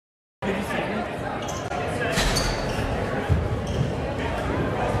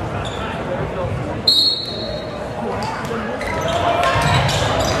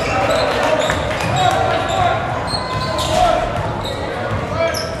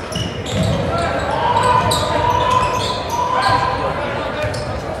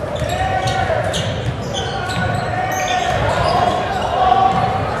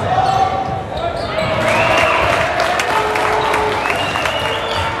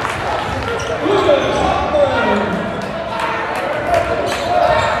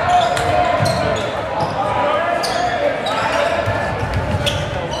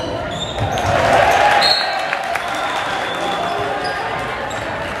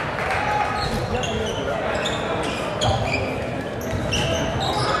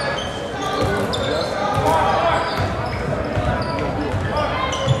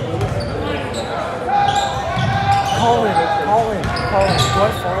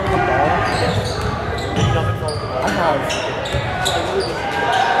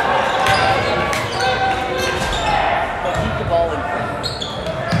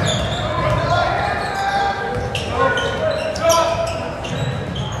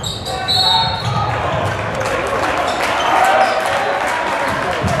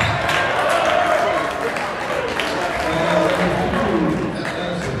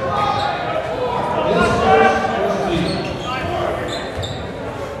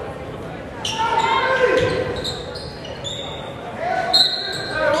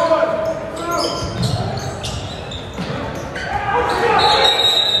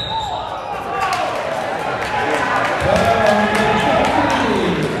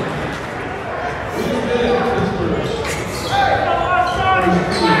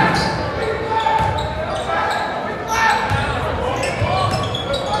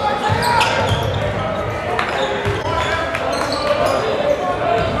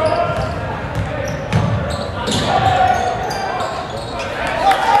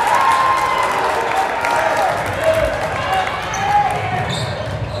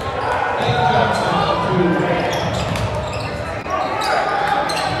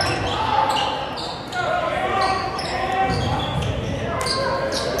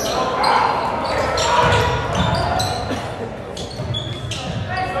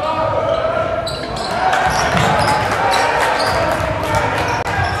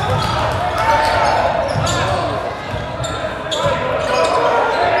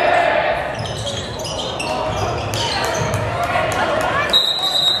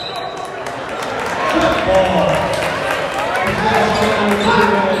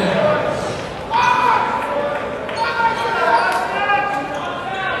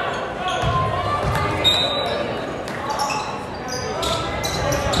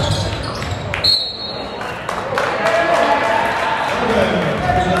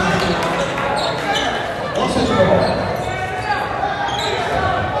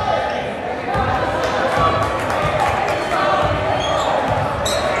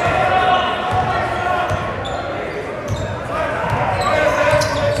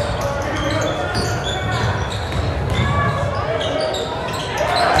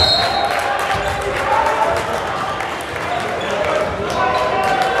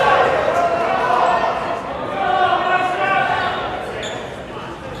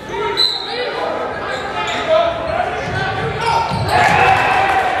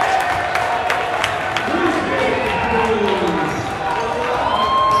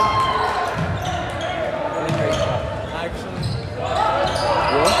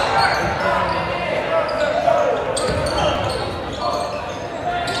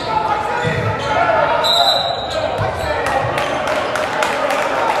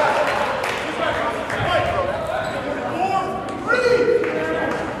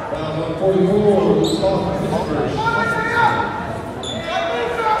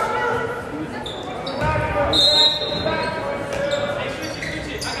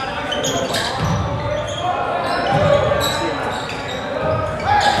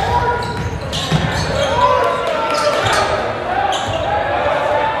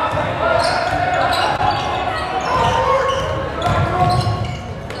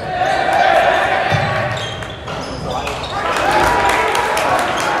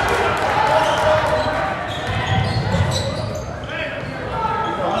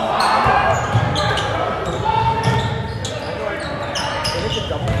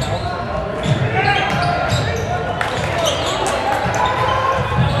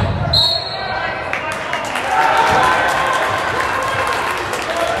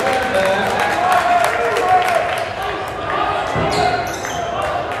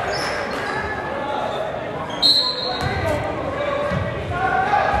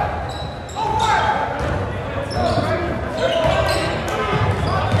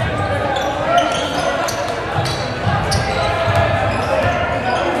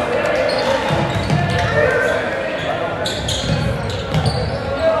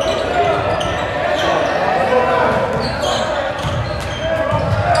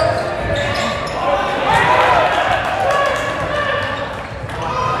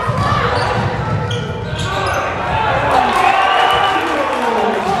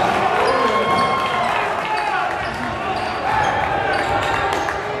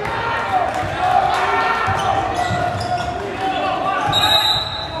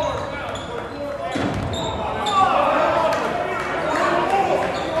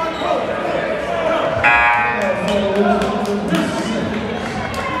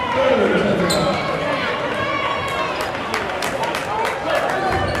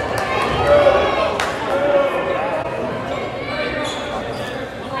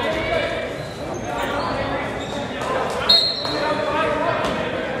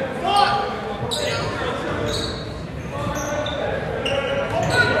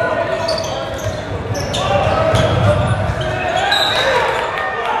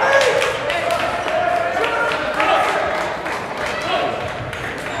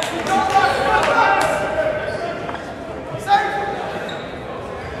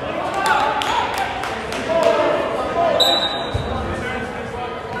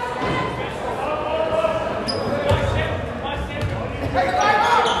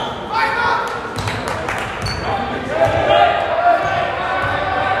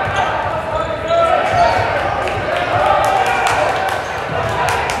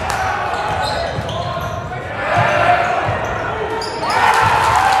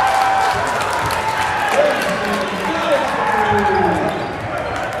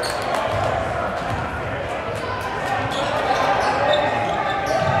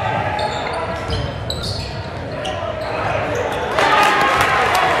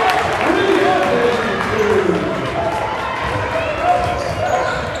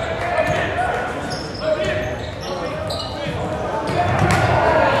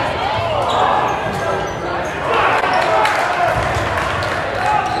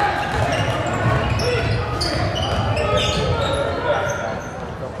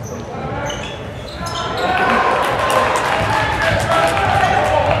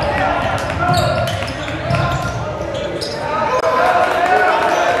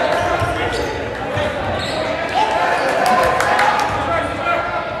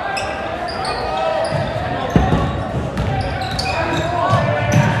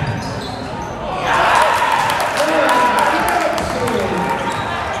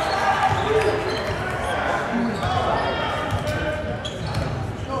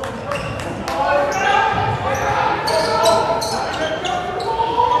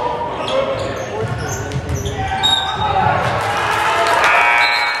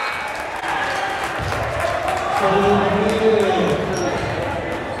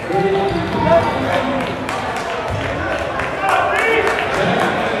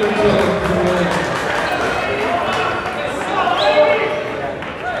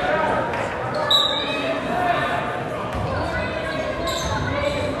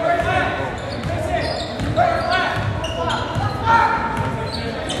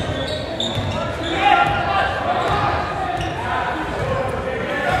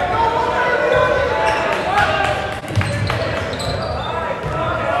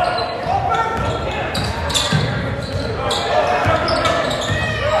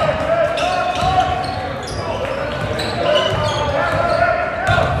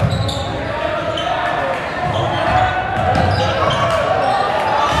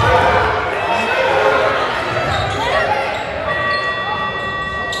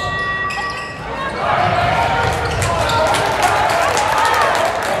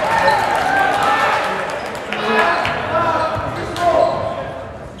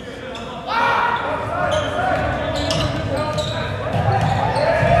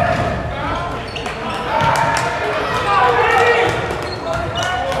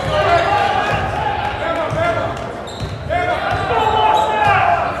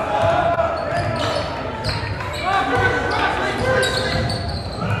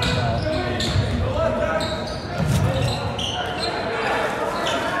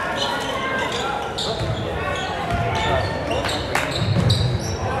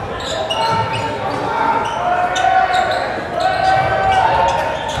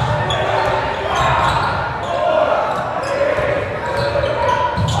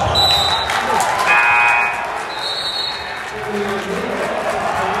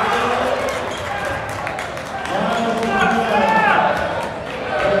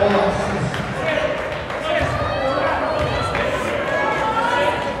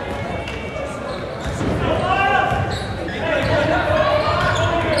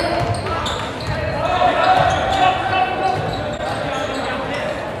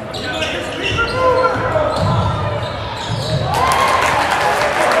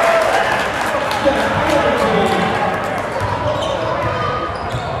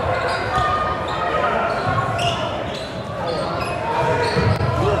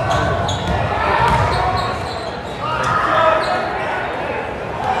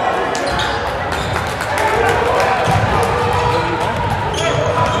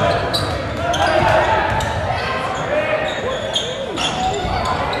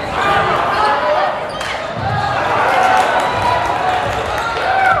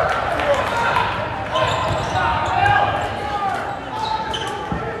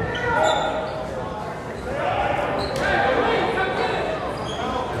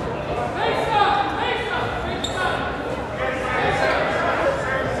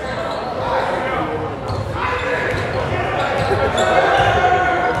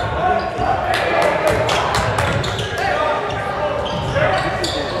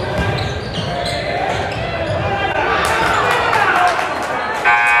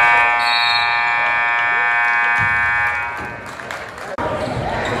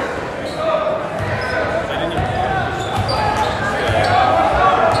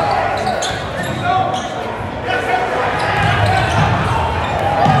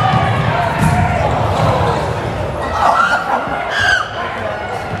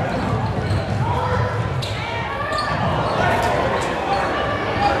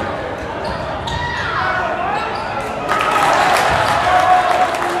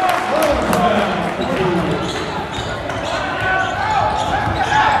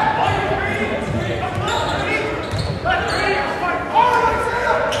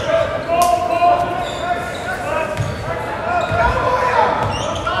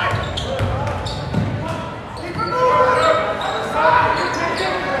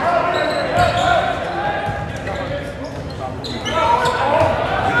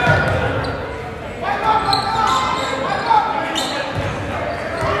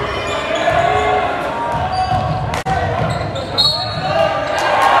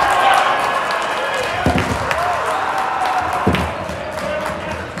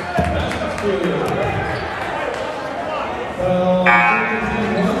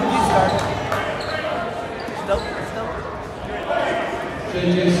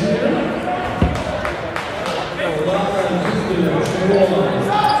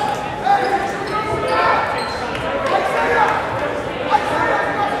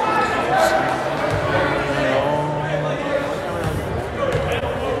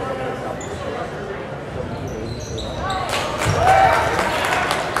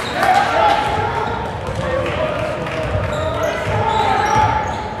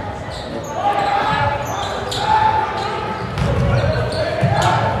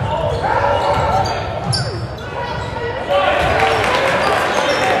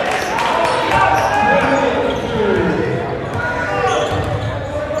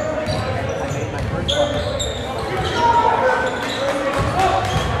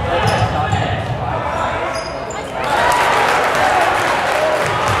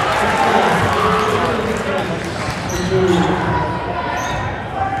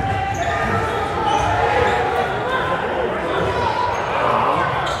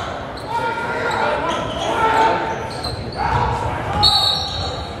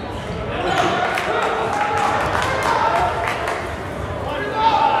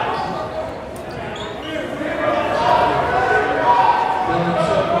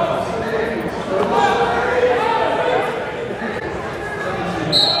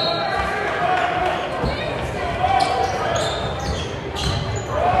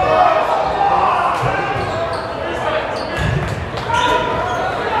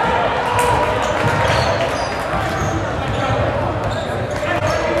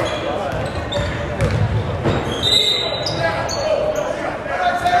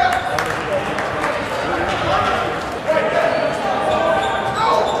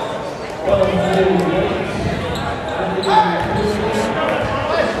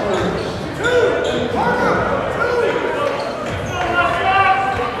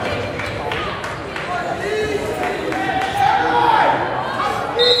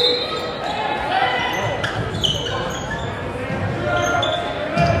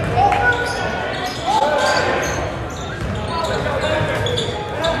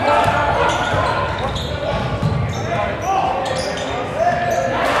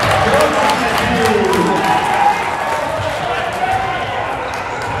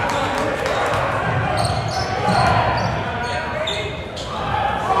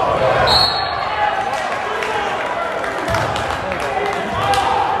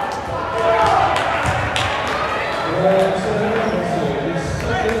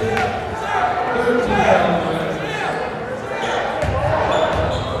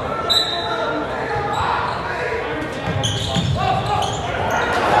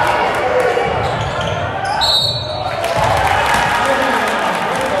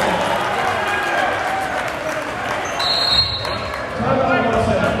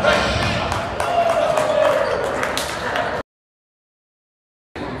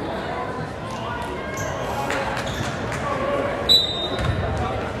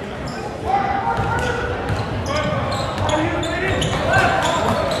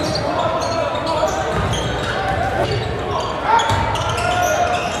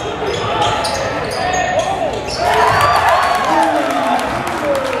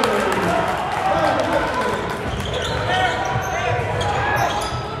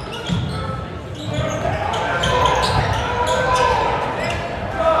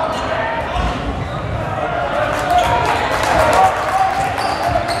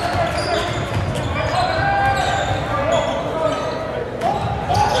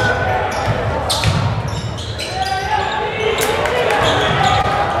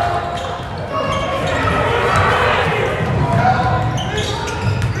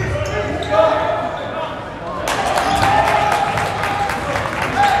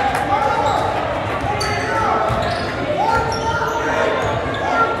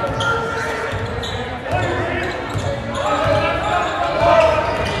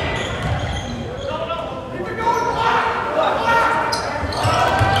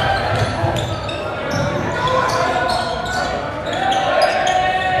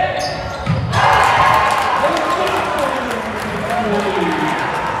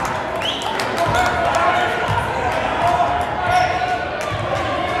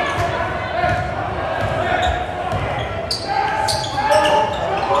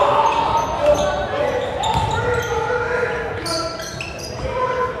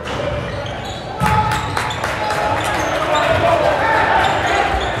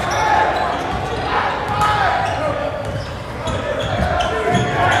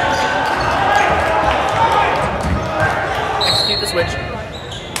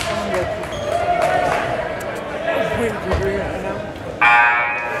Wait, you're doing it right now?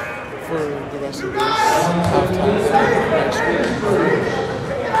 For the rest of this halftime next week?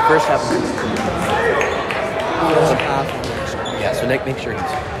 First half. First half of next week. Yeah, so Nick, make sure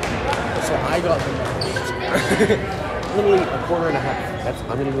he's. So I got the Literally a quarter and a half.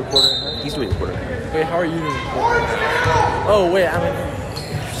 I'm gonna do a quarter and a half. He's doing a quarter and a half. Wait, how are you doing a quarter and a half? Oh, wait, I mean,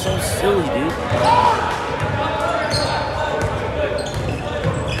 You're so silly, dude.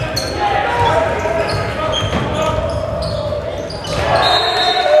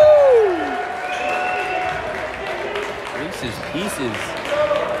 Reese's Pieces.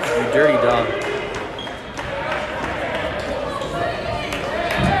 You dirty dog.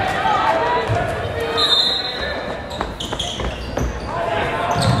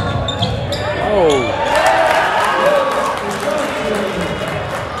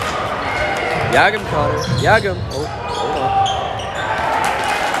 Yag him, Connor. Yag him. Oh, hold on.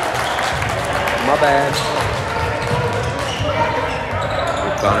 My bad.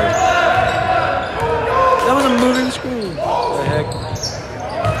 Good, Connor. That was a moving screen. What the heck?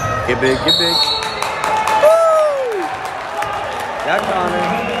 Get big, get big. Woo! Yeah, Connor.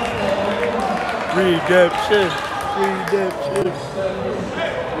 Redemption. Redemption.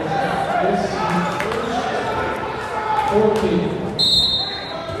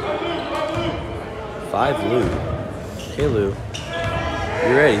 5 Lou. Okay, Lou.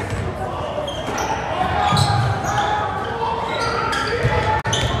 You ready?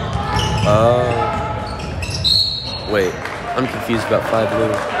 Wait. I'm confused about 5 Lou.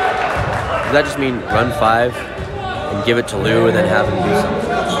 Does that just mean run 5 and give it to Lou and then have him do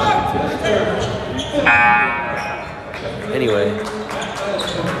something? Anyway.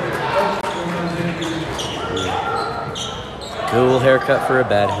 Cool haircut for a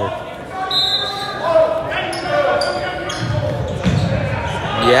bad haircut.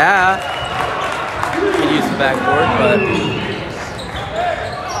 Yeah, you can use the backboard, but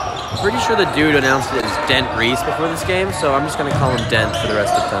I'm pretty sure the dude announced it as Dent Reese before this game, so I'm just gonna call him Dent for the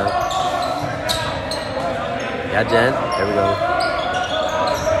rest of the time. Yeah, Dent. There we go.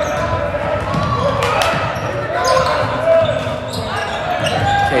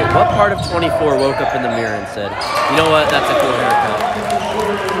 Okay, what part of 24 woke up in the mirror and said, "You know what? That's a cool haircut."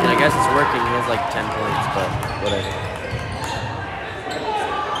 And I guess it's working. He has like 10 points, but whatever.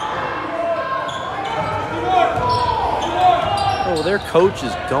 Oh, their coach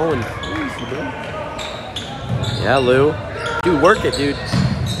is going crazy, bro. Yeah, Lou. Dude, work it, dude.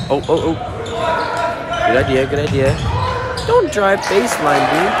 Oh. Good idea, good idea. Don't drive baseline,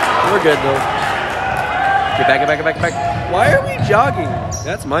 dude. We're good, though. Get back, get back, get back, get back. Why are we jogging?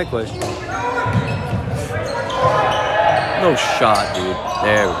 That's my question. No shot, dude.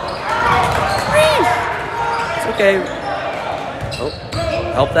 There we go. It's okay. Oh,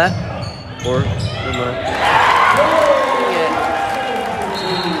 help that? Or, never mind.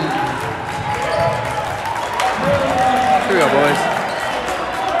 Here we go, boys.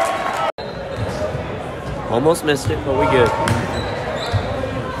 Almost missed it, but we good.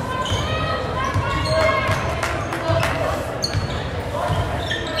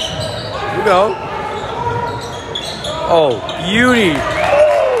 Here we go. Oh, beauty.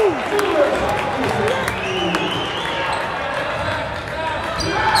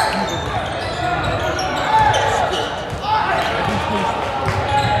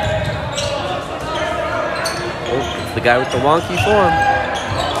 The guy with the wonky form.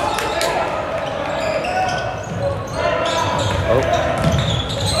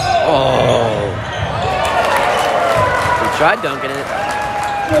 Oh. He tried dunking it.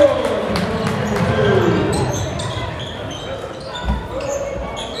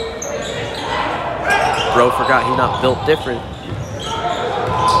 Bro forgot he's not built different.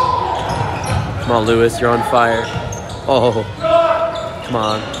 Come on, Lewis, you're on fire. Oh. Come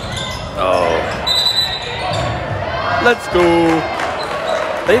on. Oh. Let's go.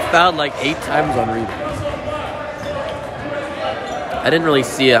 They fouled like 8 times on rebounds. I didn't really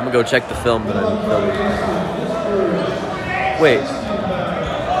see it. I'm gonna go check the film, but I didn't film it. Wait.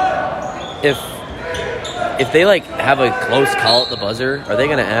 If they like have a close call at the buzzer, are they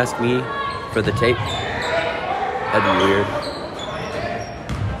gonna ask me for the tape? That'd be weird.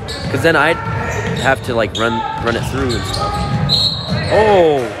 Cause then I'd have to like run it through and stuff.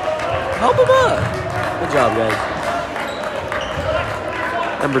 Oh, help him up. Good job, guys.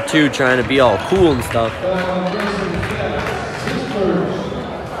 Number 2 trying to be all cool and stuff.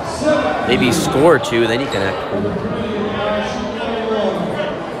 Maybe score 2, then you can act cool.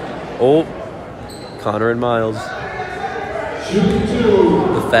 Oh, Connor and Miles.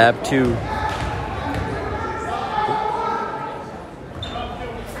 The Fab 2.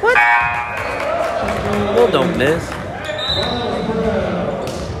 What? Well, ball don't miss.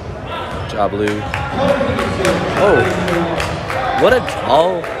 Good job, Lou. Oh, what a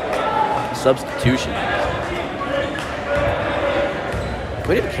tall substitution.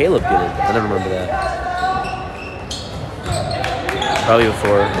 When did Caleb get it? I never remember that. Probably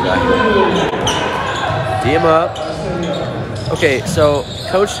before I got here. D him up. Okay, so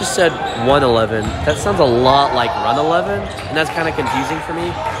coach just said 111. That sounds a lot like run 11, and that's kind of confusing for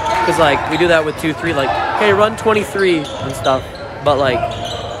me. Because, like, we do that with 2-3, like, okay, run 23 and stuff. But, like,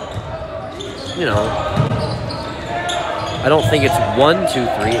 you know, I don't think it's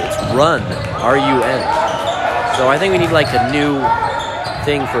 1-2-3. It's run, R-U-N. So I think we need, like, a new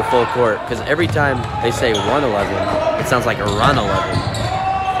thing for full court. Because every time they say 111, it sounds like a run 11.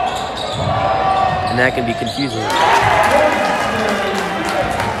 And that can be confusing.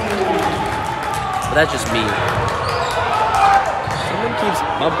 But that's just me. Someone keeps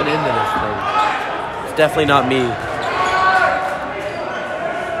bumping into this thing. It's definitely not me.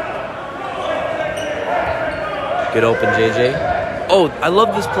 Good open, JJ. Oh, I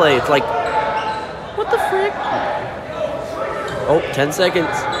love this play. It's like, what the frick? Oh, 10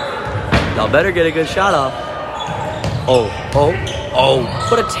 seconds. Y'all better get a good shot off. Oh,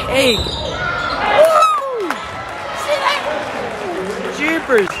 what a take. Woo! See that?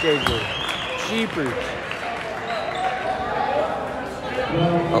 Jeepers, JJ. Jeepers.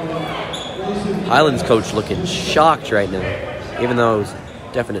 Oh. Highland's coach looking shocked right now, even though it was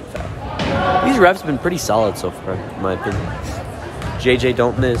definite foul. These refs have been pretty solid so far, in my opinion. JJ,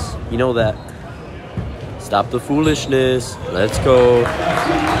 don't miss. You know that. Stop the foolishness. Let's go.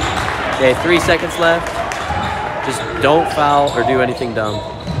 Okay, 3 seconds left. Just don't foul or do anything dumb.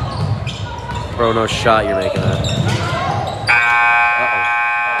 Bro, no shot you're making that.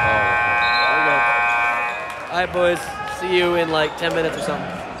 All right, boys. See you in like 10 minutes or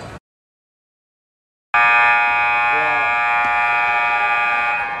something.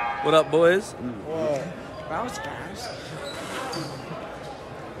 What up, boys? What? That was fast.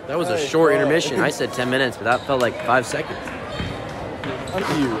 That was a short intermission. I said 10 minutes, but that felt like 5 seconds. Up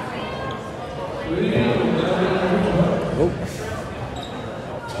to you. Oh.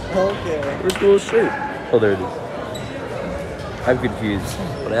 Okay. Where's the little shirt? Oh, there it is. I'm confused.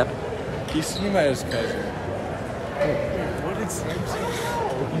 What happened? You met his cousin. What did Sam say?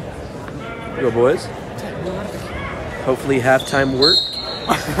 Go, boys. Hopefully halftime worked.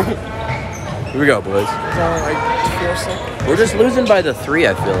 Here we go, boys. It's only like 4 seconds. We're just losing by the 3,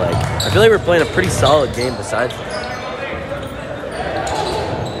 I feel like. I feel like we're playing a pretty solid game besides that.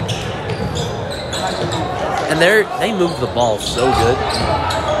 And they move the ball so good.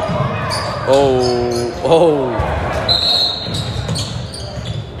 Oh.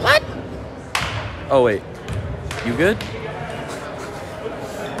 What? Oh, wait. You good?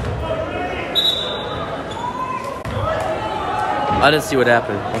 I didn't see what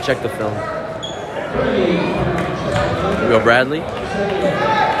happened. I'll check the film. Here we go, Bradley.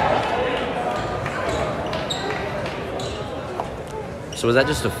 So was that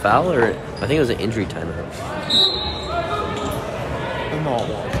just a foul, or I think it was an injury timeout? I'm not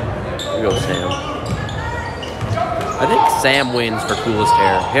watching. Here we go, Sam. I think Sam wins for coolest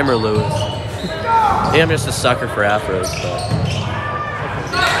hair. Him or Lewis. I think I'm just a sucker for afros, but...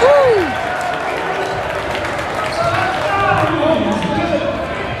 Woo!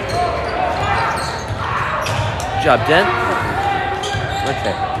 Good job, Dent.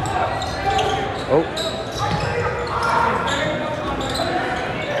 Okay. Oh.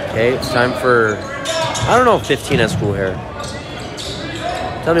 Okay, it's time for... I don't know if 15 has cool hair.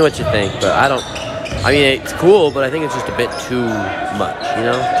 Tell me what you think, but I don't... I mean, it's cool, but I think it's just a bit too much, you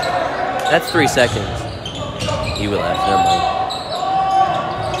know? That's 3 seconds. He will have. Never mind.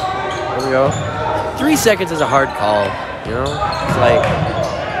 There we go. 3 seconds is a hard call, you know? It's like...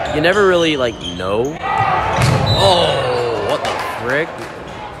 You never really, like, know. Oh, what the frick? I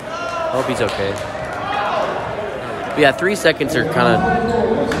hope he's okay. But yeah, 3 seconds are kind of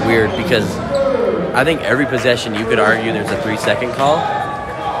weird because I think every possession you could argue there's a 3 second call,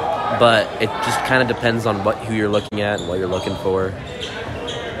 but it just kind of depends on who you're looking at and what you're looking for.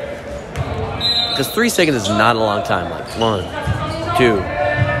 Because 3 seconds is not a long time. Like 1, 2,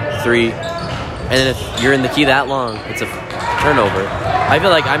 3, and then if you're in the key that long, it's a turnover. I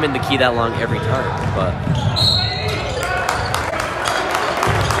feel like I'm in the key that long every time, but.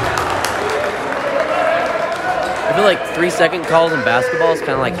 I feel like 3 second calls in basketball is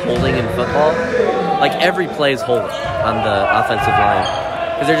kind of like holding in football. Like every play is holding on the offensive line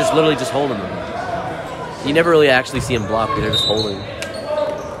because they're just literally just holding them. You never really actually see them block, but they're just holding.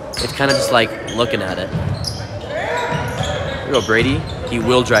 It's kind of just like looking at it. Here we go, Brady. He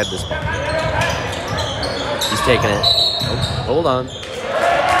will drive this ball. He's taking it. Oh, hold on.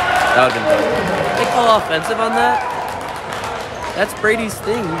 That would have been good. They call offensive on that? That's Brady's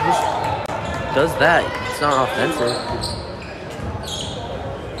thing. He just does that. It's not offensive.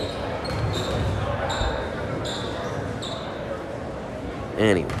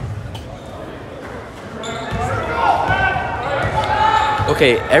 Anyway.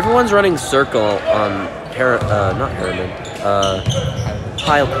 Okay, everyone's running circle on not Harriman.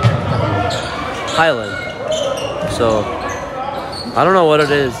 Highland. So I don't know what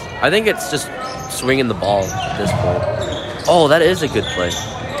it is. I think it's just swinging the ball at this point. Oh, that is a good play.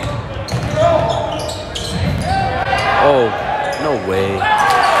 Oh, no way.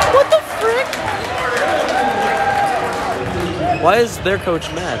 What the frick? Why is their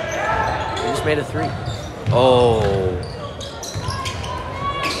coach mad? They just made a 3. Oh.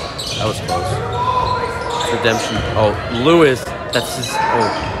 That was close. Redemption. Oh, Lewis. That's his.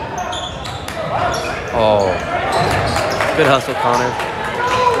 Oh. Good hustle, Connor.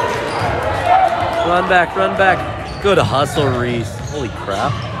 Run back, run back. Good hustle, Reese. Holy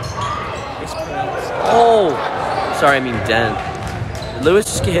crap. Oh. Sorry, I mean Den. Did Lewis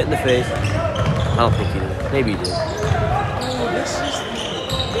just get hit in the face? I don't think he did. Maybe he did.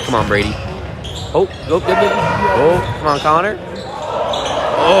 Come on, Brady. Oh, go, good. Oh, come on, Connor.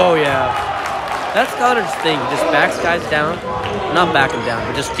 Oh, yeah. That's Connor's thing. He just backs guys down. Not back him down,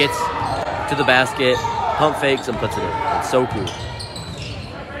 but just gets to the basket, pump fakes, and puts it in. It's so cool.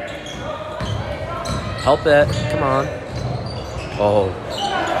 Help it. Come on. Oh.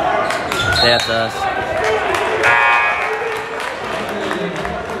 That's us.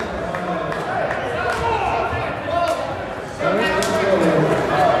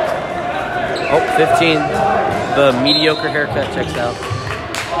 Oh, 15. The mediocre haircut checks out.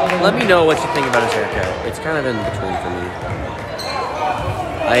 Let me know what you think about his haircut. It's kind of in between for me.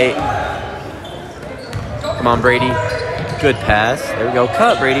 Come on, Brady. Good pass. There we go.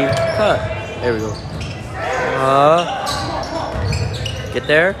 Cut, Brady. Cut. There we go. Get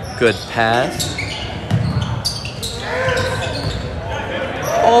there. Good pass.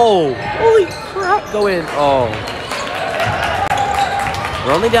 Oh, holy crap. Go in. Oh.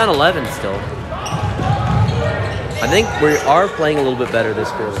 We're only down 11 still. I think we are playing a little bit better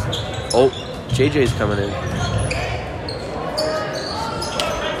this quarter. Oh, JJ's coming in.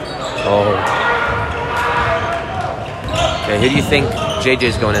 Oh. Okay, who do you think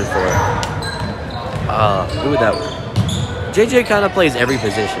JJ's going in for? Who would that be? JJ kind of plays every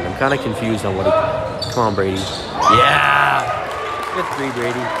position. I'm kind of confused on what he... Come on, Brady. Yeah! Good 3,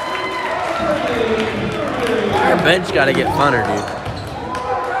 Brady. Your bench got to get funner, dude.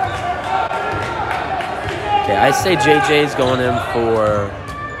 Okay, I say JJ's going in for...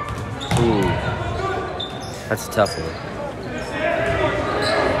 Ooh. That's a tough one.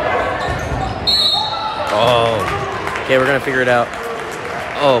 Oh. Okay, we're going to figure it out.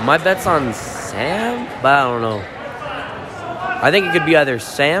 Oh, my bet's on Sam? But I don't know. I think it could be either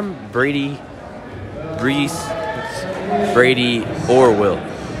Sam, Brady, Reese, Brady, or Will.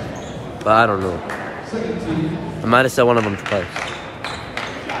 But I don't know. I might have said one of them twice.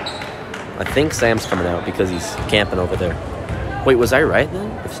 I think Sam's coming out because he's camping over there. Wait, was I right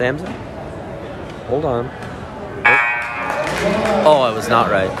then? If Sam's in? Hold on. Oh, I was not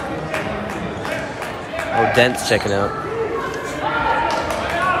right. Oh, Dent's checking out.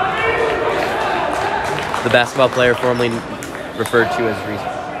 The basketball player formerly referred to as Reese.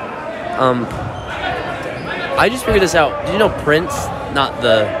 I just figured this out. Did you know Prince, not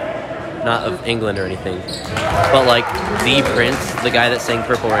of England or anything, but like the Prince, the guy that sang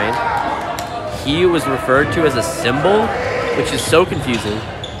Purple Rain, he was referred to as a symbol, which is so confusing,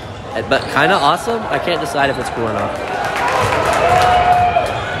 but kind of awesome. I can't decide if it's cool or not.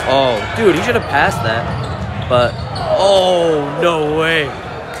 Oh, dude, he should have passed that, but oh, no way.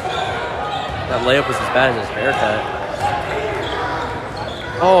 That layup was as bad as his haircut.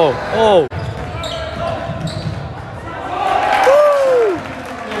 Oh. Woo!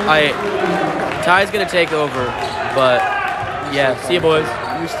 Ty's gonna take over, but yeah, see you boys.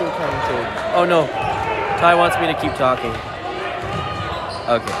 You still commentate. Oh no, Ty wants me to keep talking.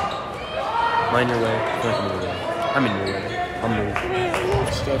 Okay. Mind your way. I'm in your way. I'll move.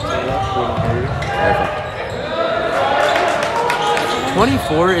 Step to the left, Perfect.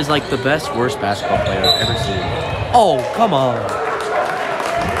 24 is like the worst basketball player I've ever seen. Oh, come on.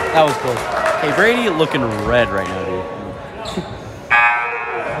 That was close. Hey, Brady looking red right now, dude.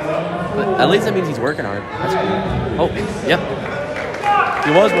 But at least that means he's working hard. That's cool. Oh, yep.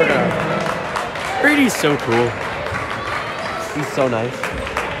 He was working hard. Brady's so cool. He's so nice.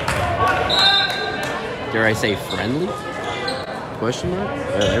 Dare I say friendly? Question mark?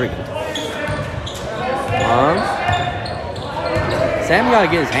 Oh, there we go. Sam gotta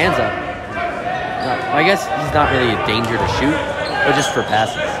get his hands up. No, I guess he's not really a danger to shoot, but just for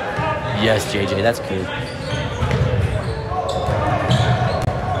passes. Yes, JJ, that's good.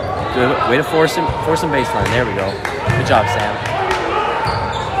 Good way to force him baseline. There we go. Good job, Sam.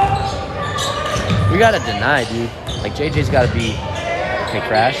 We gotta deny, dude. Like JJ's gotta be. Okay,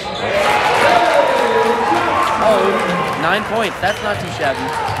 crash. Oh, 9 points. That's not too shabby.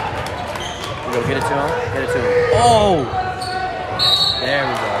 We go get it to him. Get it to him. Oh, there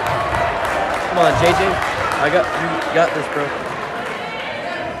we go. Come on, JJ. You got this, bro.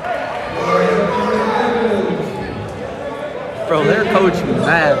 Bro, their coach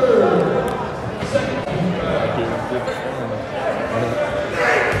mad.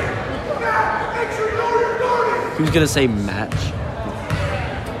 Who's gonna say match?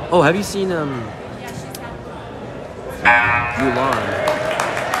 Oh, have you seen Mulan?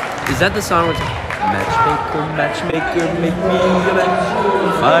 Is that the song where it's matchmaker, make me a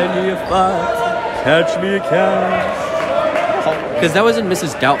match, find me a fight, catch me a cat. Because that was in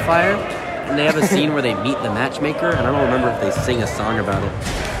Mrs. Doubtfire, and they have a scene where they meet the matchmaker, and I don't remember if they sing a song about it.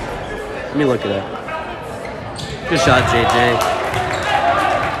 Let me look it up. Good shot, JJ.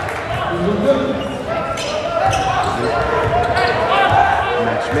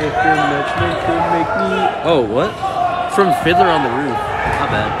 Matchmaker, make me... Oh, what? From Fiddler on the Roof. Not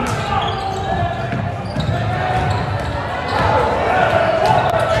bad.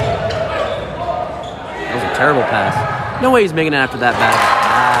 That was a terrible pass. No way he's making it after that bad.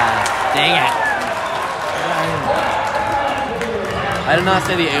 Ah, dang it. I did not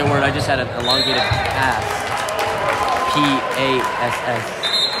say the A word, I just had an elongated pass. P-A-S-S.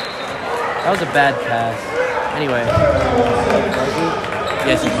 That was a bad pass. Anyway.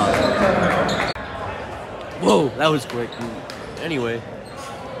 Yes, you paused. Whoa, that was quick. Anyway.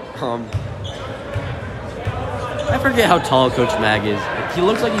 I forget how tall Coach Mag is. He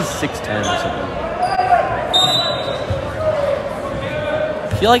looks like he's 6'10" or something.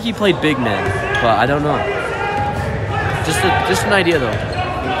 I feel like he played big man, but I don't know. Just an idea though.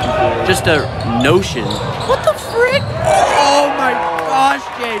 Just a notion. What the frick? Oh my gosh,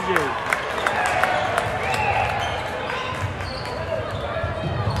 JJ.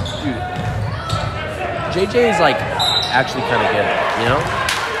 JJ is like actually kind of good, you know?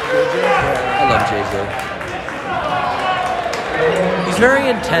 I love JJ. He's very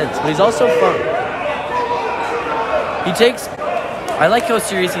intense, but he's also fun. He takes... I like how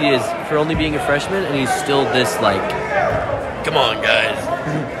serious he is for only being a freshman, and he's still this like, come on guys,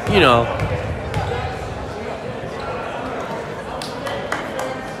 you know.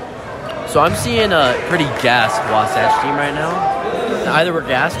 So I'm seeing a pretty gassed Wasatch team right now. Either we're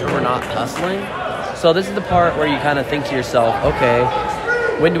gassed or we're not hustling. So this is the part where you kind of think to yourself, okay,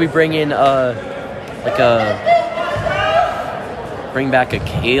 when do we bring in bring back a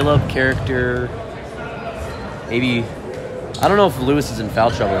Caleb character? Maybe, I don't know if Lewis is in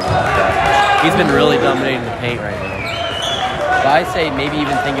foul trouble or not, but he's been really dominating the paint right now. But I say maybe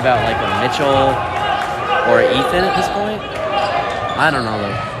even think about like a Mitchell or Ethan at this point. I don't know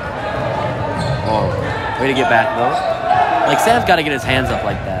though. Oh, way to get back though. Like Sam's got to get his hands up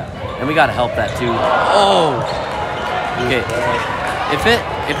like that. And we gotta help that too. Oh! Okay.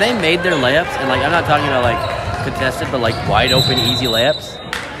 If they made their layups, and like I'm not talking about like contested, but like wide open, easy layups.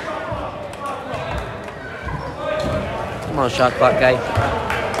 Come on, shot clock guy.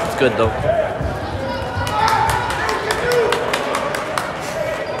 It's good though.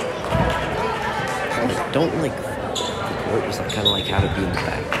 Don't like work, just like kind of like have it be in the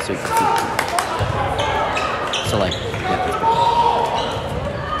back, so you can see. So like, yeah.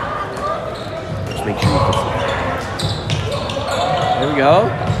 Make sure you can see. There we go.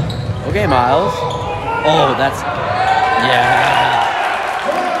 Okay, Miles. Oh, that's... Yeah.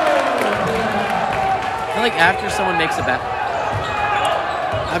 I feel like after someone makes a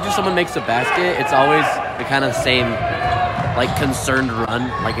basket, it's always the kind of same, like, concerned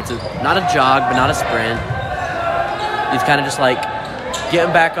run. Like, it's not a jog, but not a sprint. It's kind of just like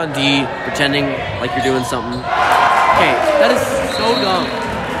getting back on D, pretending like you're doing something. Okay, that is so dumb.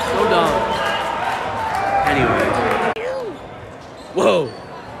 So dumb. Anyway. Whoa!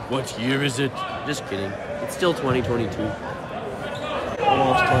 What year is it? Just kidding. It's still 2022.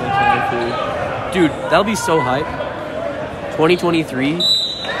 Almost 2023. Dude, that'll be so hype. 2023.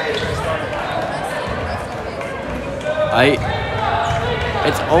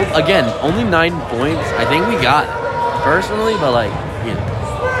 It's again only 9 points. I think we got it personally, but like, you know.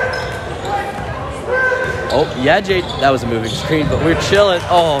 Oh yeah, Jade. That was a moving screen, but we're chilling.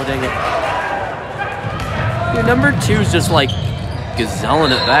 Oh dang it. Dude, number 2's just like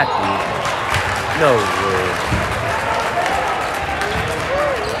gazelling it back, dude. No way.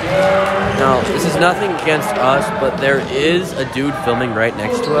 Now, this is nothing against us, but there is a dude filming right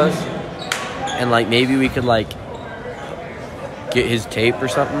next to us. And, like, maybe we could, like, get his tape or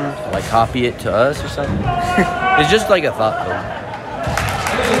something. Like, copy it to us or something. It's just, like, a thought, though.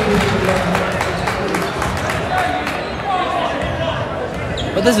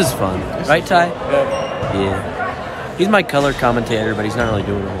 But this is fun. Right, Ty? Yeah. He's my color commentator, but he's not really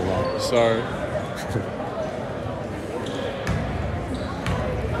doing a whole lot. Sorry.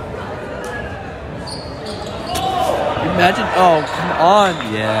 Imagine, oh, come on,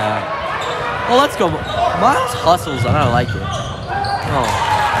 yeah. Well, let's go. Miles hustles, and I like it. Oh.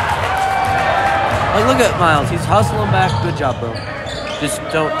 Like, look at Miles. He's hustling back. Good job, bro. Just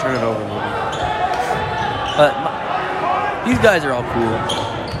don't turn it over, maybe. But these guys are all cool.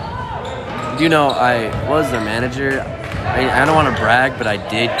 Do you know, I was their manager. I don't want to brag, but I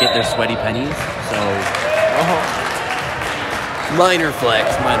did get their sweaty pennies, so... Minor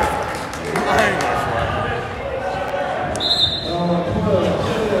flex, minor flex.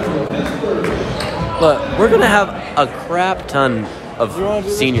 But we're going to have a crap ton of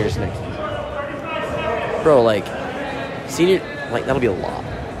seniors next year. Bro, like, senior, like, that'll be a lot.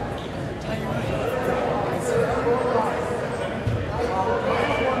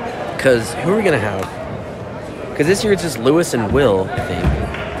 Because who are we going to have? Because this year it's just Lewis and Will, I think.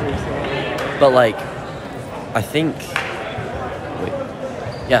 But, like, I think... Wait.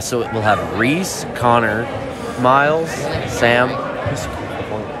 Yeah, so we'll have Reese, Connor, Miles, Sam...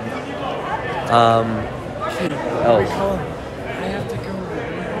 else.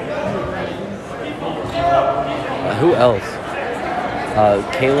 Who else?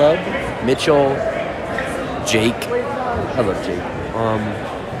 Caleb, Mitchell, Jake. I love Jake.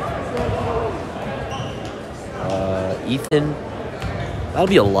 Ethan. That'll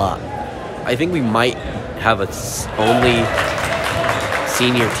be a lot. I think we might have a only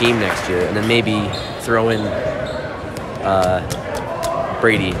senior team next year, and then maybe throw in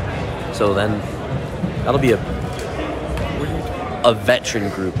Brady. So then that'll be a veteran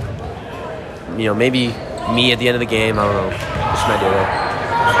group. You know, maybe me at the end of the game. I don't know. Just an idea.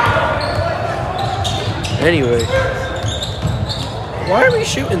 Anyway, why are we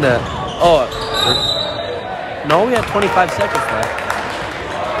shooting that? Oh, no, we have 25 seconds left.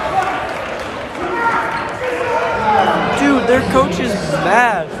 Dude, their coach is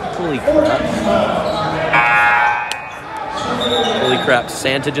mad. Holy crap. Holy crap,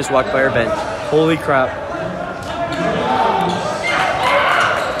 Santa just walked by our bench. Holy crap.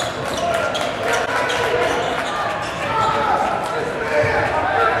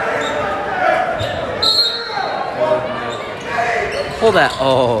 Hold that.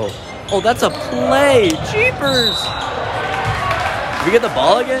 Oh, that's a play. Jeepers. Did we get the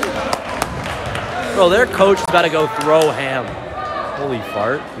ball again? Bro, their coach is about to go throw ham. Holy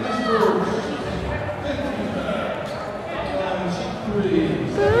fart.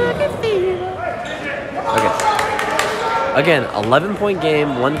 Okay. Again, 11-point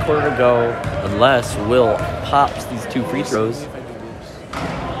game, 1 quarter to go, unless Will pops these 2 free throws.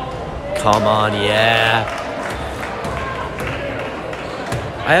 Come on, yeah.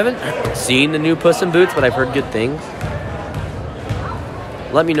 I haven't seen the new Puss in Boots, but I've heard good things.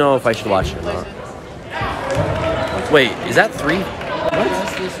 Let me know if I should watch it or not. Wait, is that 3? What?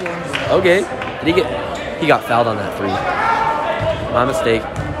 Okay. He got fouled on that 3. My mistake.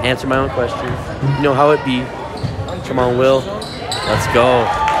 Answer my own question. You know how it be. Come on, Will. Let's go.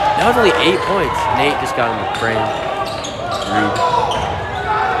 That was only 8 points. Nate just got in the frame. Rude.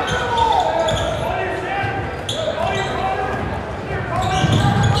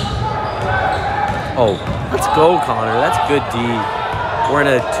 Oh, let's go, Connor. That's good D. We're in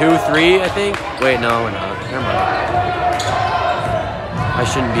a 2-3, I think. Wait, no, we're not. Never mind. I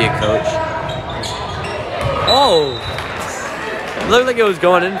shouldn't be a coach. Oh! It looked like it was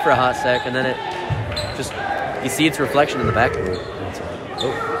going in for a hot sec, and then it just... You see its reflection in the back of it.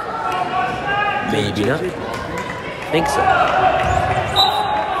 Oh. Maybe not. I think so.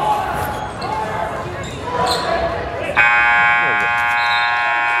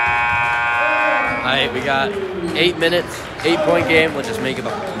 Alright, we got 8 minutes, 8-point game. Let's just make it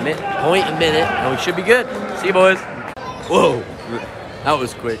a point a minute, and we should be good. See you, boys. Whoa, that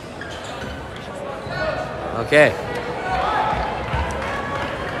was quick. Okay.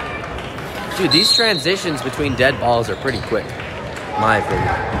 Dude, these transitions between dead balls are pretty quick, in my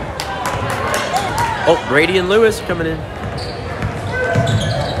opinion. Oh, Brady and Lewis coming in.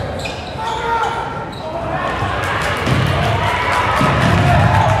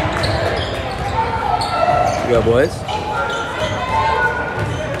 Go, boys.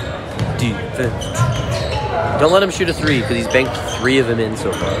 defense. Don't let him shoot a 3 because he's banked 3 of them in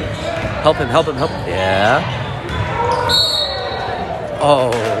so far. Help him, help him, help him. Yeah.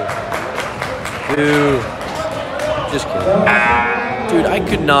 Oh. Dude. Just kidding. Dude, I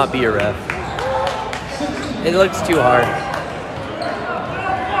could not be a ref. It looks too hard.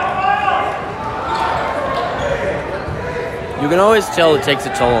 You can always tell it takes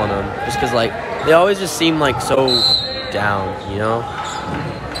a toll on them. Just because, like, they always just seem, like, so down, you know?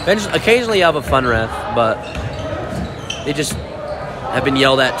 Occasionally you have a fun ref, but they just have been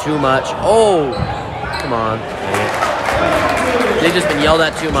yelled at too much. Oh! Come on. They've just been yelled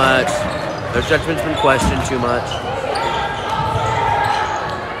at too much. Their judgment's been questioned too much.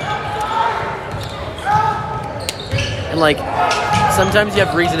 And, like, sometimes you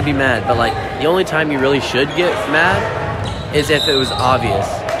have reason to be mad, but, like, the only time you really should get mad is if it was obvious.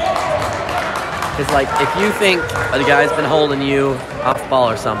 Because, like, if you think the guy's been holding you off ball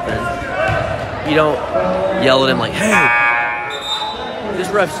or something, you don't yell at him like, hey, this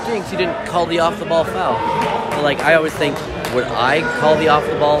ref stinks, he didn't call the off-the-ball foul. But, like, I always think, would I call the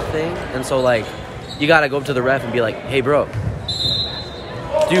off-the-ball thing? And so, like, you got to go up to the ref and be like, hey, bro,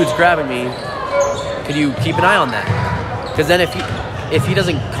 dude's grabbing me. Could you keep an eye on that? Because then if he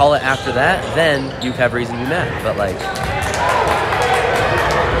doesn't call it after that, then you have reason to be mad. But, like,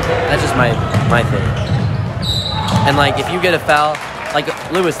 that's just my thing. And, like, if you get a foul, like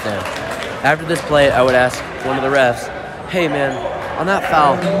Lewis there, after this play, I would ask one of the refs, hey, man, on that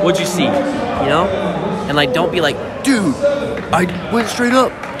foul, what'd you see? You know? And, like, don't be like, dude, I went straight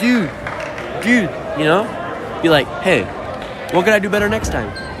up. Dude, you know? Be like, hey, what can I do better next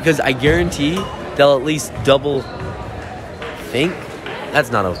time? Because I guarantee they'll at least double think.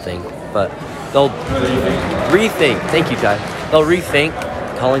 That's not a thing, but they'll rethink. Thank you, Ty. They'll rethink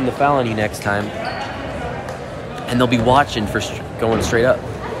calling the foul on you next time, and they'll be watching for going straight up.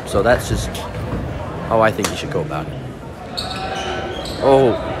 So that's just how I think you should go about it.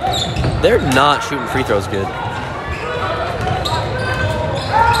 Oh, they're not shooting free throws good.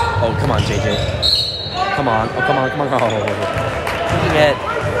 Oh, come on, JJ. Come on. Oh, come on. Oh.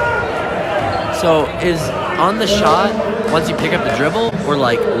 So is on the shot once you pick up the dribble, or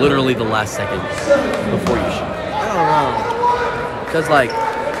like literally the last second before you shoot? I don't know. Because, like,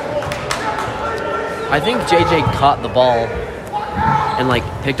 I think JJ caught the ball and, like,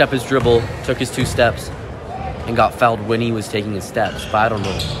 picked up his dribble, took his 2 steps, and got fouled when he was taking his steps. But I don't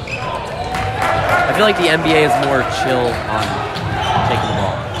know. I feel like the NBA is more chill on taking the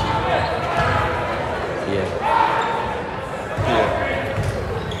ball. Yeah.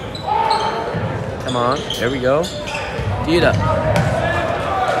 Come on. There we go. Dude,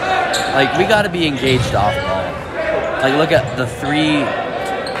 like, we got to be engaged off ball. Like, look at the 3.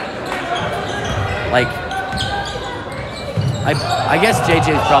 Like, I guess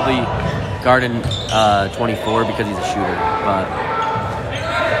JJ's probably guarding 24 because he's a shooter, but,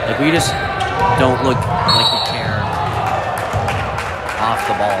 like, we just don't look like we care off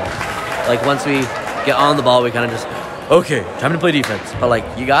the ball. Like, once we get on the ball, we kind of just, okay, time to play defense. But, like,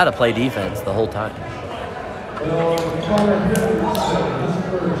 you got to play defense the whole time.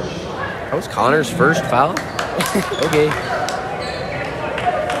 That was Connor's first foul? Okay.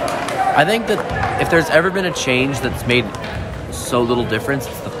 I think that if there's ever been a change that's made so little difference,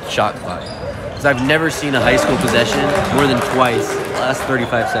 it's the shot clock. Because I've never seen a high school possession more than twice in the last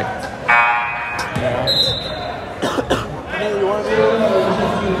 35 seconds.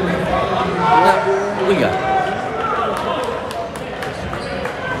 What we got?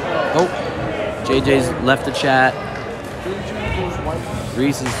 Oh, JJ's left the chat.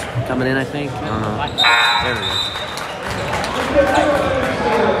 Reese is coming in, I think. There we go.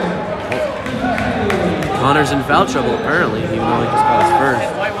 Connor's in foul trouble, apparently, even though he just got his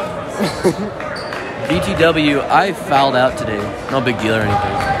first. BTW, I fouled out today. No big deal or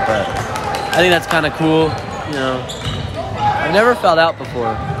anything, but I think that's kind of cool. You know, I've never fouled out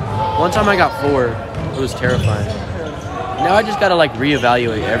before. One time I got 4. It was terrifying. Now I just got to, like,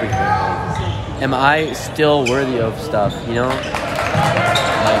 reevaluate everything. Am I still worthy of stuff, you know?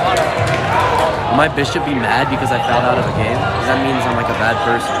 Like, will my bishop be mad because I fouled out of a game? Because that means I'm, like, a bad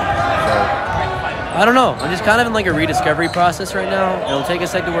person. So, I don't know. I'm just kind of in, like, a rediscovery process right now. It'll take a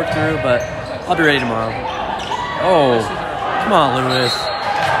sec to work through, but I'll be ready tomorrow. Oh, come on, Lewis.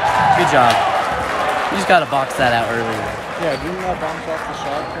 Good job. You just got to box that out earlier. Yeah, didn't that bounce off the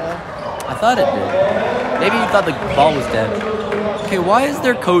shot clock? I thought it did. Maybe you thought the ball was dead. Okay, why is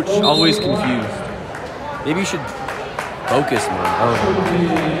their coach always confused? Maybe you should focus more.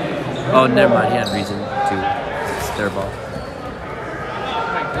 Oh, never mind. He had reason to. It's their ball.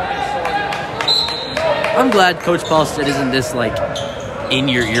 I'm glad Coach Paulstead isn't this, like, in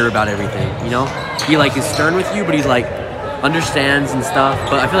your ear about everything, you know? He like is stern with you, but he's like understands and stuff.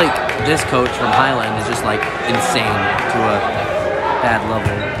 But I feel like this coach from Highland is just like insane to a bad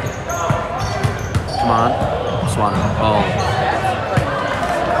level. Come on. Swan. Oh.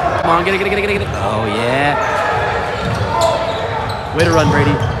 Come on, get it. Oh, yeah. Way to run,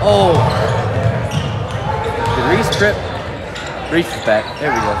 Brady. Oh. Did Reese trip? Reese is back.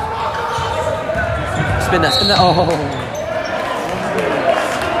 There we go. Spin that. Oh.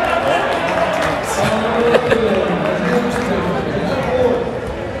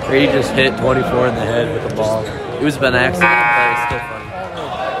 Brady just hit 24 in the head with the ball. It was an accident, but it's still funny.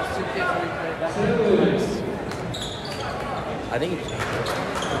 I think it's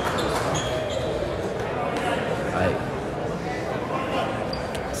right.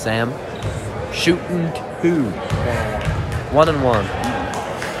 Sam, shooting 2. 1-1.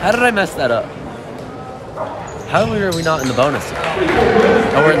 How did I mess that up? How are we not in the bonus?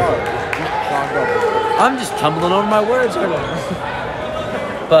 Oh, we're in. I'm just tumbling over my words right now.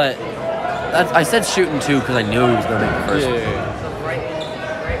 But I said shooting 2 because I knew he was going to make the first one.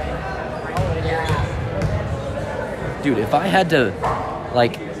 Dude, if I had to,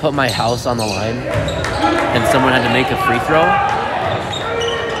 like, put my house on the line and someone had to make a free throw,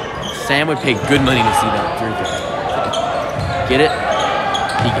 Sam would pay good money to see that free throw. Get it?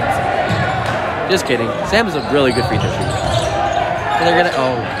 He gets it. Just kidding. Sam is a really good free throw shooter. And they're going to...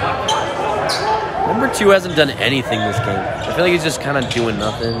 Oh. Number 2 hasn't done anything this game. I feel like he's just kind of doing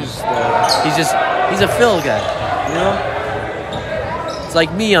nothing. He's a fill guy, you know? It's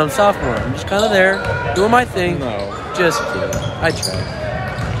like me on sophomore. I'm just kind of there, doing my thing. No. Just kidding. I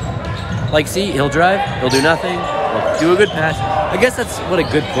try. Like, see, he'll drive, he'll do nothing, he'll do a good pass. I guess that's what a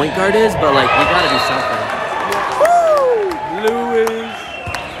good point guard is, but, like, you gotta do something. Woo!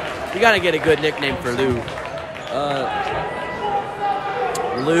 Lewis. You gotta get a good nickname for Lou.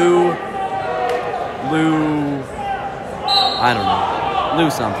 Lou, I don't know. Lou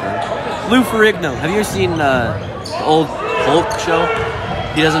something. Lou Ferrigno. Have you ever seen the old Hulk show?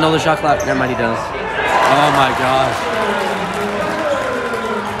 He doesn't know the shot clock. Never mind, he does. Oh my gosh.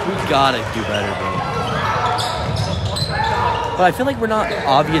 We gotta do better, bro. But I feel like we're not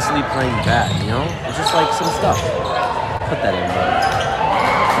obviously playing bad, you know? It's just like some stuff. Put that in, bro.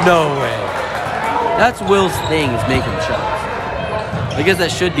 No way. That's Will's thing, is making shots. I guess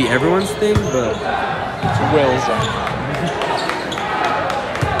that should be everyone's thing, but it's Will's.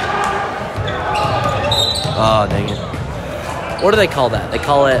 Oh, dang it. What do they call that? They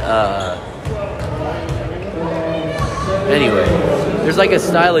call it, anyway, there's like a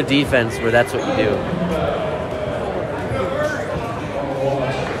style of defense where that's what you do.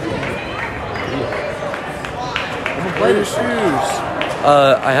 Play your shoes.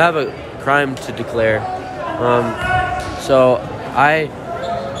 I have a crime to declare. So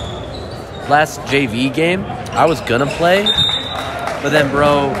last JV game, I was gonna play, but then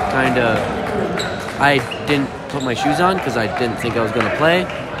bro I didn't put my shoes on because I didn't think I was gonna play.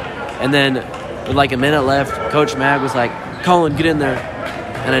 And then with like a minute left, Coach Mag was like, Colin, get in there.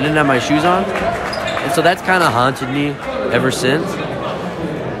 And I didn't have my shoes on. And so that's kind of haunted me ever since.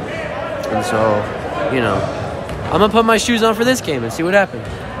 And so, you know, I'm gonna put my shoes on for this game and see what happens.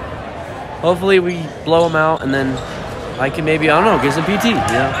 Hopefully we blow them out and then I can maybe, I don't know, get some PT, you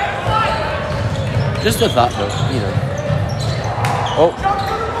know? Just a thought though, you know.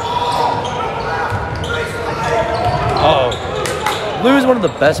 Oh, Lou is one of the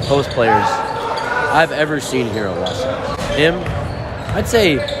best post players I've ever seen here at Wasatch. Him, I'd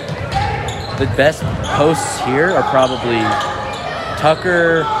say the best posts here are probably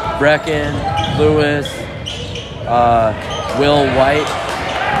Tucker, Brecken, Lewis, Will White,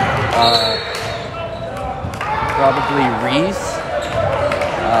 probably Reese,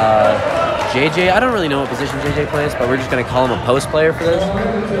 JJ. I don't really know what position JJ plays, but we're just going to call him a post player for this.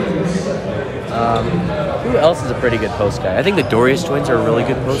 Who else is a pretty good post guy? I think the Dorius twins are a really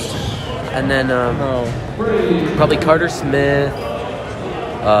good post. And then probably Carter Smith.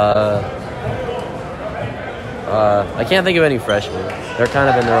 I can't think of any freshmen. They're kind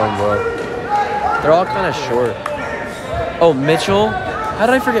of in their own world. They're all kind of short. Oh, Mitchell. How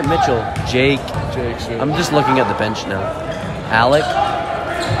did I forget Mitchell? Jake. I'm just looking at the bench now. Alec.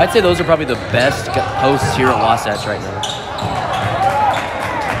 I'd say those are probably the best posts here at Wasatch right now.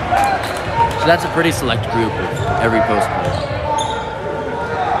 So that's a pretty select group of every post player.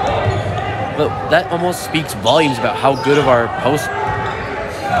 But that almost speaks volumes about how good of our post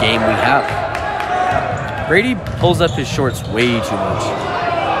game we have. Brady pulls up his shorts way too much.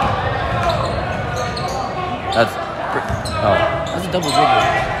 That's a double dribble.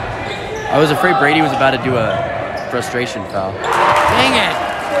 I was afraid Brady was about to do a frustration foul. Dang it!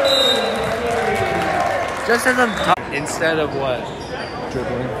 Just as I'm Instead of what?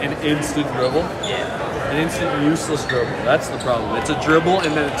 Dribbling. An instant dribble? Yeah. An instant useless dribble. That's the problem. It's a dribble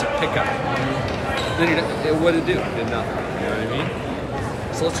and then it's a pickup. Then what did it do? It did nothing. You know what I mean?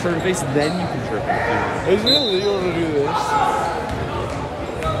 So let's turn face, then you can dribble. Is it illegal to do this?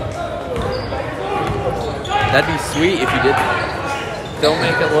 That'd be sweet if you did that. Don't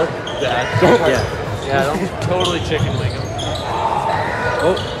make it look bad. Yeah, don't. Totally chicken wing him.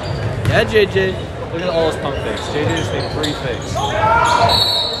 Oh, yeah, JJ. Look at all his pump fakes. JJ just made 3 fakes.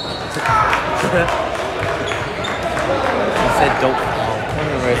 He said don't foul.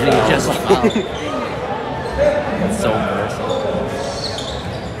 And he just fouled. That's so embarrassing.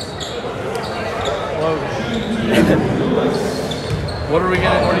 What are you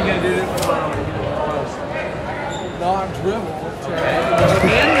gonna do? Not dribble. Okay.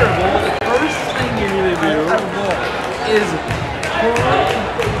 Hand dribble. The first thing you're gonna do is pull with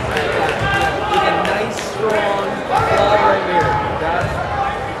a nice strong ball right here. Got it?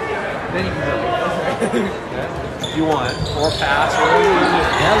 Then you can dribble. Okay. If you want, or pass, or whatever you do.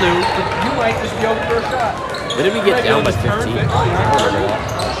 Yeah, Lou. You might just be open for a shot. When did we get down by 15?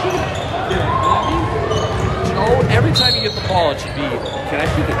 Oh, every time you get the ball, it should be, can I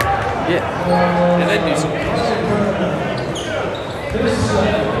shoot it? Yeah. And then do something.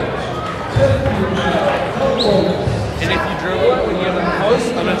 And if you dribble when you get in the post,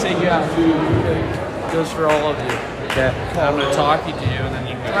 I'm going to take you out. Goes for all of you. Okay. I'm going to talk you to you, and then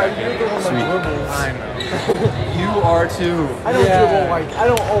you can go back in. Sweet. I know. You are too. I don't dribble like, I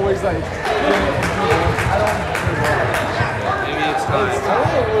don't always like, I don't Maybe it's time.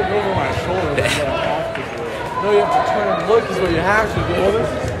 look over my shoulder. But I have to do it. No, you have to turn and look is what you have to do. You have to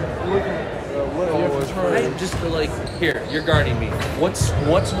turn. Right, just for like, here, you're guarding me. What's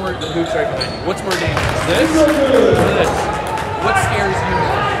more, the hoop's right behind you. What's more dangerous? This or this? What scares you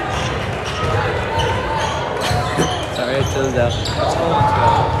more? Sorry, I chilled out. Let's go.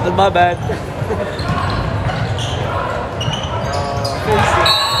 That's my bad.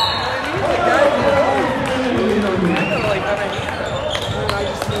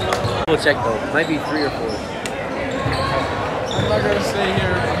 We'll check though. Might be 3 or 4. I'm not gonna stay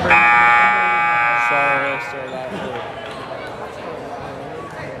here. Sorry, I started out here.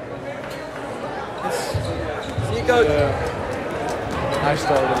 See you, Coach. Yeah. I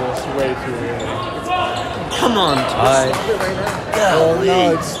started this way too early. Come on, Ty. Oh,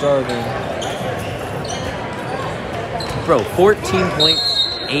 now it's starting. Bro, 14 points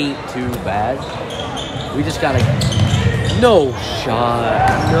ain't too bad. We just gotta... No shot.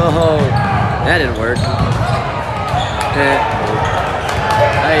 No. That didn't work.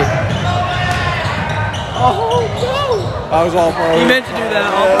 Oh, no. I was all for He meant to do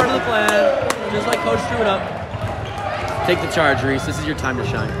that. All part of the plan. Just like Coach drew it up. Take the charge, Reese. This is your time to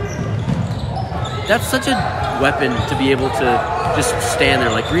shine. That's such a weapon to be able to just stand there.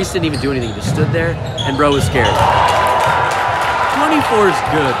 Like, Reese didn't even do anything. He just stood there, and bro was scared. 24 is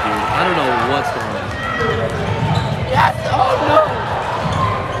good, dude. I don't know what's going on. Yes! Oh, no!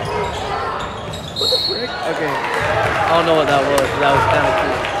 What the frick? Okay. I don't know what that was, but that was kind of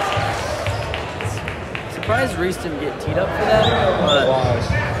cool. Surprised Reese didn't get teed up for that, but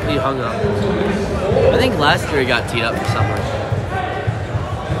he hung up. I think last year he got teed up for somewhere.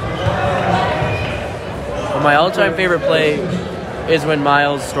 But my all-time favorite play is when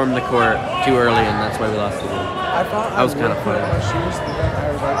Miles stormed the court too early, and that's why we lost the game. I thought That was kind of funny. my shoes, but then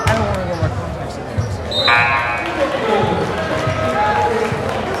I was like, I don't want to go my contacts again.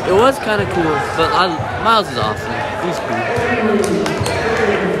 It was kind of cool, but Miles is awesome. He's cool.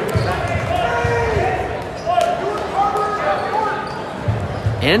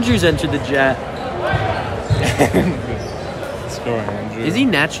 Andrew's entered the jet. Let's go, Andrew. Is he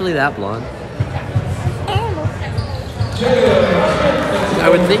naturally that blonde? I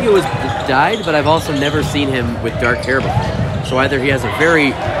would think it was dyed, but I've also never seen him with dark hair before. So either he has a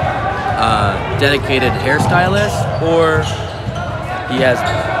very dedicated hairstylist, or he has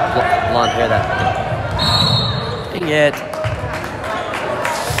blonde hair that. Dang it.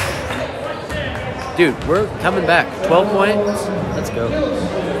 Dude, we're coming back. 12 points. Let's go.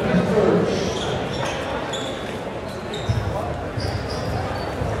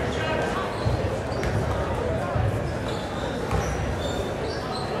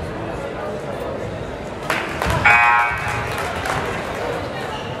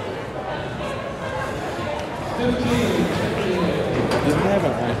 Didn't they have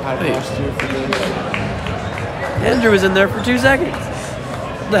an iPad last year for this? Andrew was in there for 2 seconds.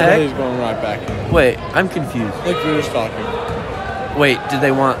 What the He's heck? going right back in. Wait, I'm confused. Like we were talking. Wait, did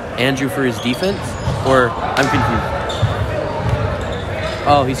they want Andrew for his defense? Or I'm confused.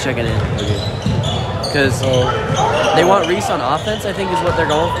 Oh, he's checking in. Okay. Because they want Reese on offense, I think is what they're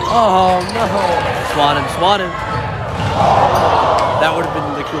going for. Oh, no. Swat him. That would have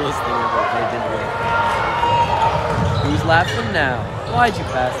been the coolest thing ever if they did it. Who's laughing now? Why'd you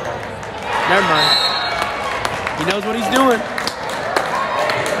pass that? Never mind. He knows what he's doing.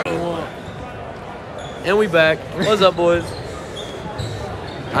 And we back. What's up, boys?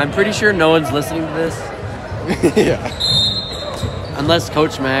 I'm pretty sure no one's listening to this. Yeah. Unless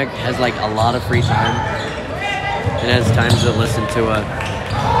Coach Mag has like a lot of free time and has time to listen to a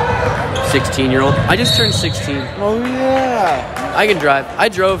 16-year-old. I just turned 16. Oh yeah. I can drive. I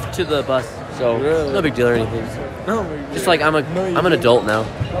drove to the bus, so Really? no big deal or anything. No. Just like I'm an adult now,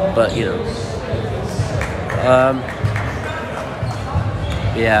 but you know.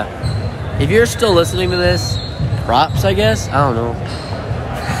 Yeah. If you're still listening to this, props, I guess. I don't know.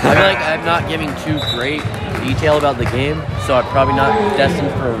 I feel like I'm not giving too great detail about the game, so I'm probably not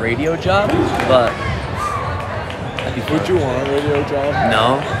destined for a radio job, but that'd be fun. Would you want a radio job?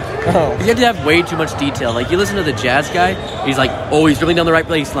 No. Oh. You have to have way too much detail. Like, you listen to the jazz guy, he's like, oh, he's dribbling down the right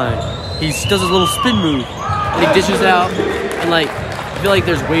baseline. He does his little spin move, and he dishes it out, and like, I feel like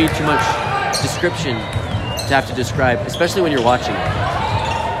there's way too much description to have to describe, especially when you're watching it.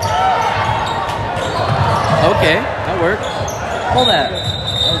 Okay, that worked. Hold that.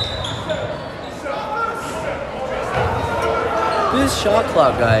 This shot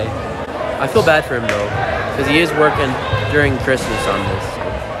clock guy, I feel bad for him though, because he is working during Christmas on this.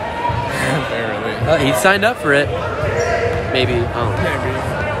 Apparently. He signed up for it. Maybe. Oh. Maybe.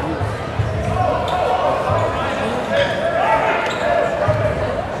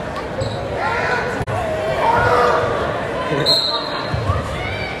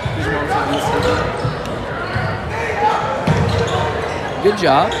 Good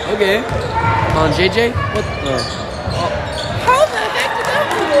job. Okay. Come on, JJ. What? Oh. How the heck did that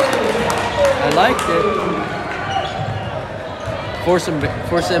work? I liked it. Force him,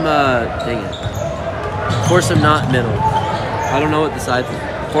 dang it. Force him not middle. I don't know what the side is.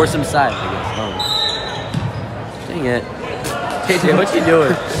 Force him side, I guess. Oh. Dang it. JJ, what you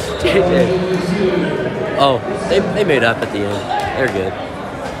doing? JJ. Oh, they made up at the end. They're good.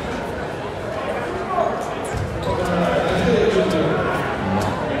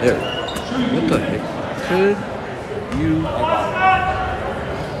 There. What the heck? Could you...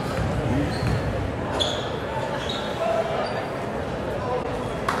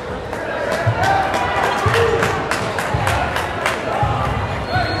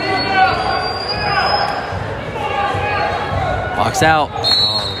 Box out.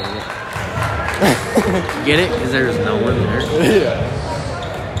 Oh, get it? Because there's no one there. Yeah.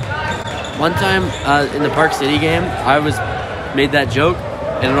 One time in the Park City game, I made that joke,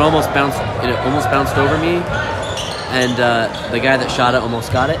 and it almost bounced over me, and the guy that shot it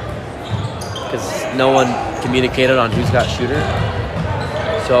almost got it, because no one communicated on who's got shooter.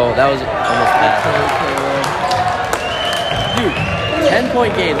 So that was almost bad. Dude,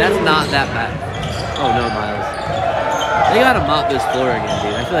 10-point game. That's not that bad. Oh no, Miles. They gotta mop this floor again,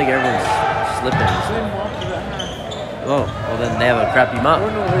 dude. I feel like everyone's slipping. Oh, well then they have a crappy mop.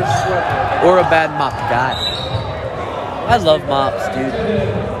 Or a bad mop guy. I love mops, dude.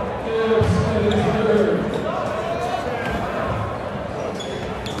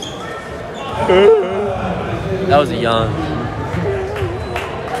 That was a yawn.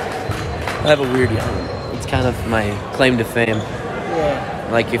 I have a weird yawn. It's kind of my claim to fame. Yeah.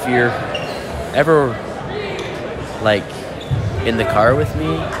 Like, if you're ever, like, in the car with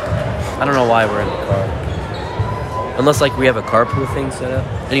me, I don't know why we're in the car. Unless, like, we have a carpool thing set up.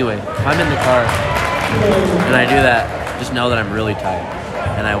 Anyway, if I'm in the car and I do that, just know that I'm really tired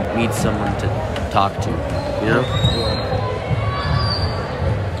and I need someone to talk to, you know?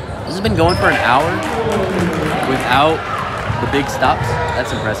 This has been going for an hour without the big stops.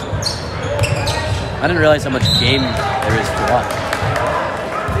 That's impressive. I didn't realize how much game there is to watch.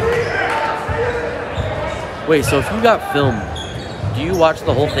 Wait, so if you got film, do you watch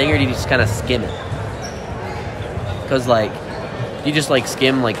the whole thing or do you just kind of skim it? Because, like, you just, like,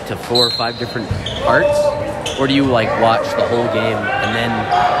 skim, like, to 4 or 5 different parts? Or do you, like, watch the whole game and then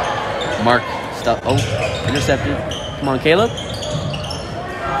mark stuff? Oh, intercepted. Come on, Caleb.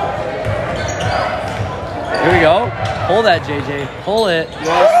 Here we go. Pull that, JJ. Pull it.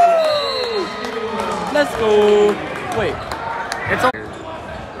 Let's go. Wait. It's on.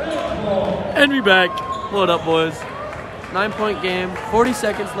 And we back. Load up, boys. 9-point game. 40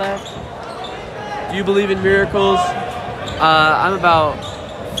 seconds left. Do you believe in miracles? I'm about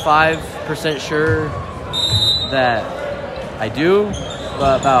 5% sure that I do,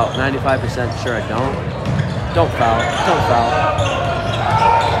 but about 95% sure I don't. Don't foul. Don't foul.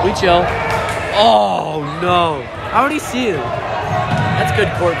 We chill. Oh, no. How would he see it? That's good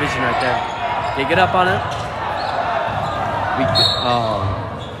court vision right there. Okay, get up on it. Oh.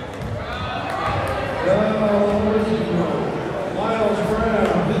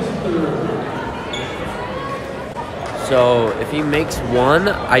 So, if he makes one,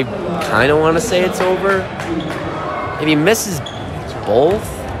 I kind of want to say it's over. If he misses both,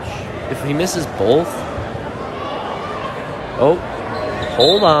 oh,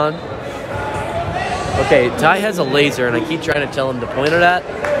 hold on. Okay, Ty has a laser, and I keep trying to tell him to point it at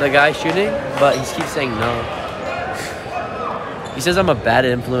the guy shooting, but he keeps saying no. He says I'm a bad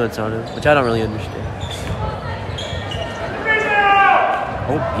influence on him, which I don't really understand.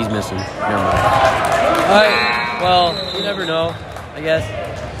 Oh, he's missing. Never mind. All right. Well, you never know, I guess.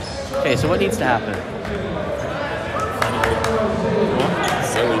 Okay, so what needs to happen?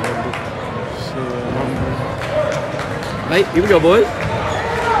 Silly number. Right, here we go, boys.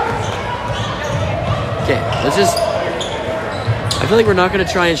 Okay, let's just... I feel like we're not going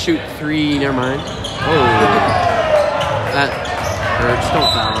to try and shoot three. Never mind. Oh. That hurts.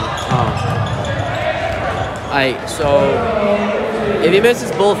 Don't foul. Oh. Alright, so... If he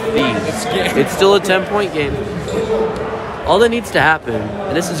misses both these, it's still a 10-point game. All that needs to happen,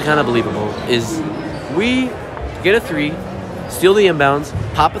 and this is kind of believable, is we get a 3, steal the inbounds,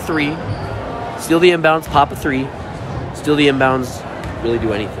 pop a 3, steal the inbounds, pop a 3, steal the inbounds, really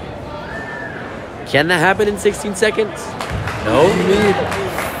do anything. Can that happen in 16 seconds? No? We need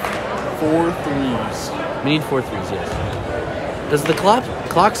 4 threes. We need 4 threes, yes. Does the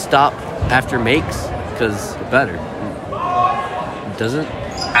clock stop after makes? Because it better. It doesn't?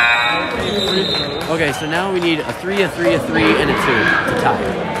 Okay, so now we need a 3, a 3, a 3, and a 2 to tie.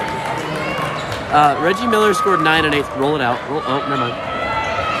 Reggie Miller scored 9 and 8. Roll it out. Oh, never mind.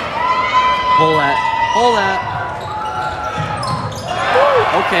 Pull that. Pull that.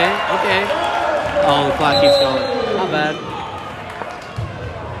 Okay. Oh, the clock keeps going. Not bad.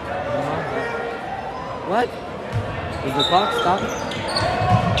 What? Does the clock stop?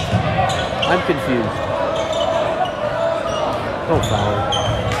 I'm confused. Don't foul.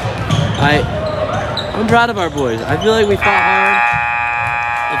 I'm proud of our boys. I feel like we fought hard.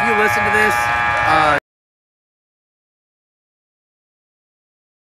 If you listen to this,